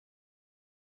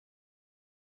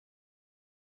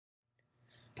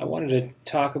I wanted to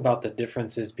talk about the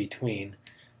differences between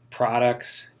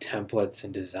products, templates,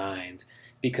 and designs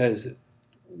because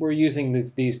we're using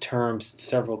these terms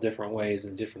several different ways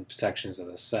in different sections of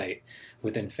the site,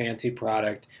 within Fancy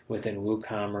Product, within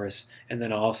WooCommerce, and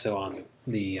then also on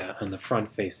the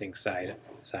front-facing side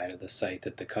of the site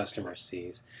that the customer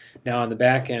sees. Now on the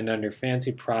back end under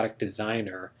Fancy Product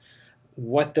Designer,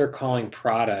 what they're calling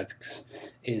products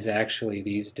is actually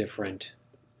these different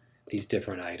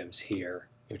items here,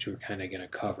 which we're kind of going to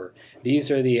cover.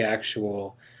 These are the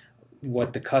actual,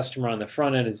 what the customer on the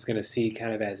front end is going to see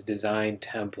kind of as design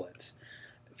templates.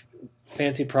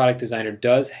 Fancy Product Designer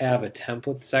does have a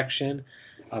template section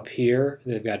up here.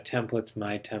 They've got templates,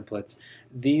 my templates.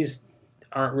 These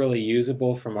aren't really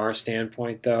usable from our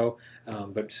standpoint though,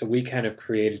 but so we kind of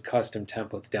created custom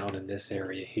templates down in this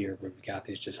area here where we've got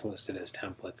these just listed as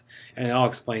templates, and I'll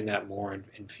explain that more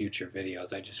in future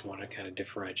videos. I just want to kind of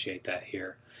differentiate that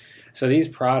here. So these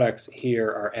products here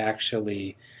are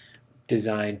actually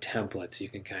design templates, you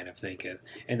can kind of think of,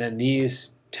 and then these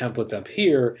templates up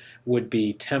here would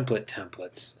be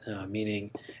templates,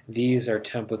 meaning these are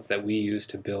templates that we use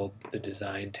to build the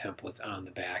design templates on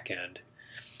the back end.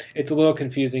 It's a little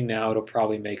confusing now. It'll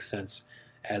probably make sense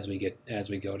as we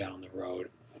go down the road.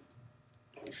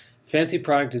 Fancy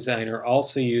Product Designer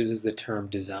also uses the term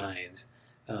designs.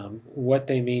 What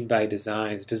they mean by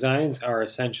designs are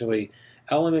essentially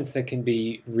elements that can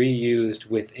be reused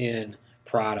within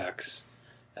products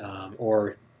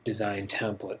or design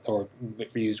template, or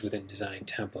reused within design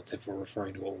templates if we're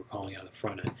referring to what we're calling on the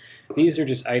front end. These are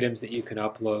just items that you can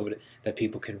upload that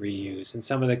people can reuse.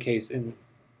 In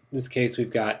this case, we've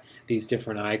got these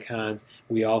different icons.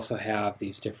 We also have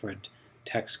these different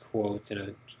text quotes in a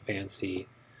fancy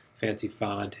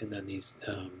font, and then these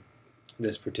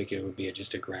this particular would be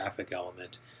just a graphic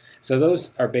element. So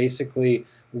those are basically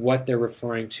what they're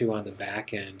referring to on the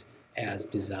back end as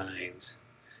designs.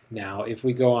 Now, if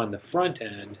we go on the front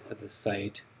end of the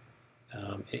site,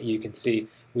 you can see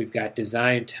we've got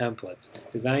design templates.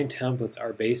 Design templates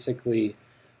are basically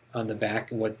on the back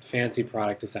what Fancy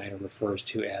Product Designer refers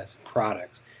to as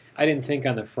products. I didn't think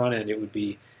on the front end it would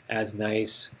be as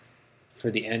nice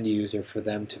for the end user for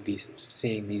them to be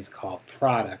seeing these called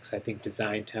products. I think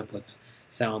design templates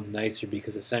sounds nicer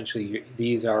because essentially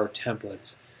these are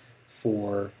templates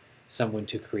for someone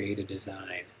to create a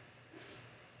design.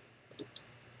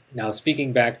 Now,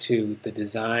 speaking back to the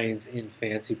designs in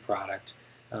Fancy Product,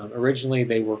 originally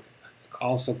they were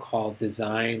also called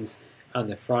designs on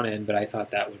the front end, but I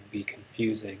thought that would be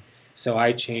confusing, so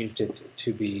I changed it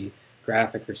to be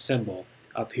graphic or symbol.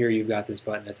 Up here you've got this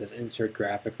button that says insert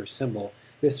graphic or symbol.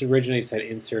 This originally said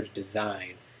insert a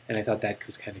design, and I thought that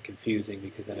was kind of confusing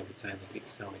because then it would sound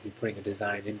like you're putting a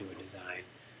design into a design.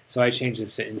 So I changed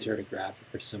this to insert a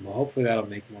graphic or symbol. Hopefully that'll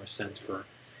make more sense for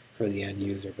the end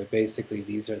user, but basically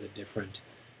these are the different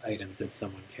items that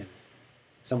someone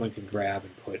can grab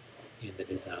and put in the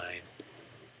design.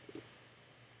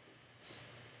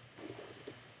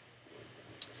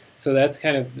 So that's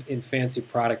kind of, in Fancy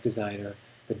Product Designer,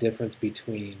 the difference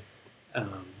between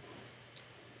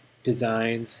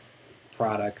designs,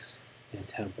 products, and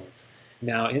templates.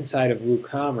 Now inside of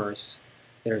WooCommerce,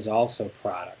 there's also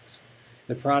products.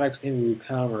 The products in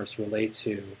WooCommerce relate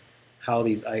to how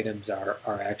these items are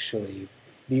actually,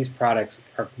 these products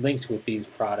are linked with these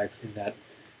products in that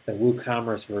the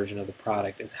WooCommerce version of the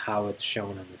product is how it's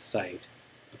shown on the site.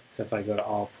 So if I go to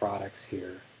all products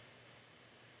here,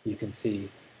 you can see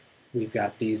we've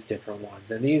got these different ones,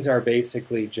 and these are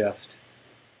basically just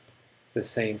the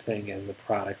same thing as the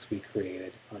products we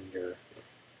created under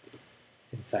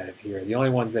inside of here. The only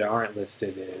ones that aren't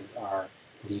listed are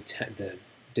the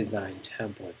design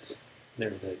templates.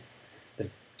 They're the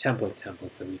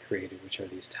templates that we created, which are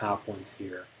these top ones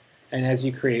here. And as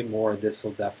you create more, this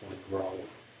will definitely grow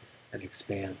and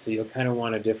expand. So you'll kind of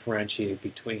want to differentiate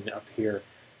between up here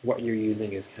what you're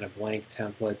using is kind of blank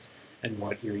templates and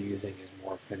what you're using is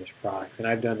more finished products. And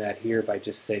I've done that here by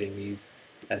just setting these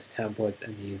as templates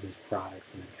and these as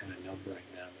products and then kind of numbering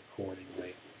them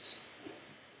accordingly.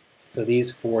 So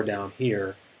these four down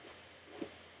here,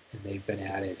 and they've been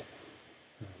added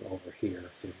over here.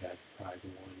 So we've got product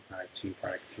 1, product 2,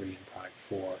 product 3, and product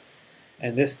 4.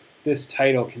 And this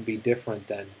title can be different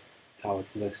than how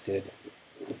it's listed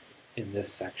in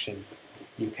this section.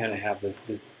 You kind of have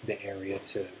the area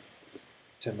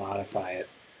to modify it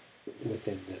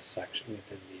within this section,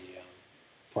 within the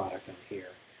product on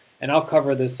here. And I'll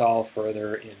cover this all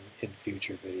further in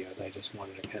future videos. I just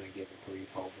wanted to kind of give a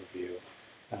brief overview,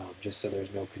 just so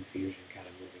there's no confusion kind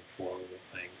of moving forward with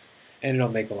things. And it'll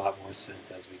make a lot more sense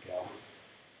as we go.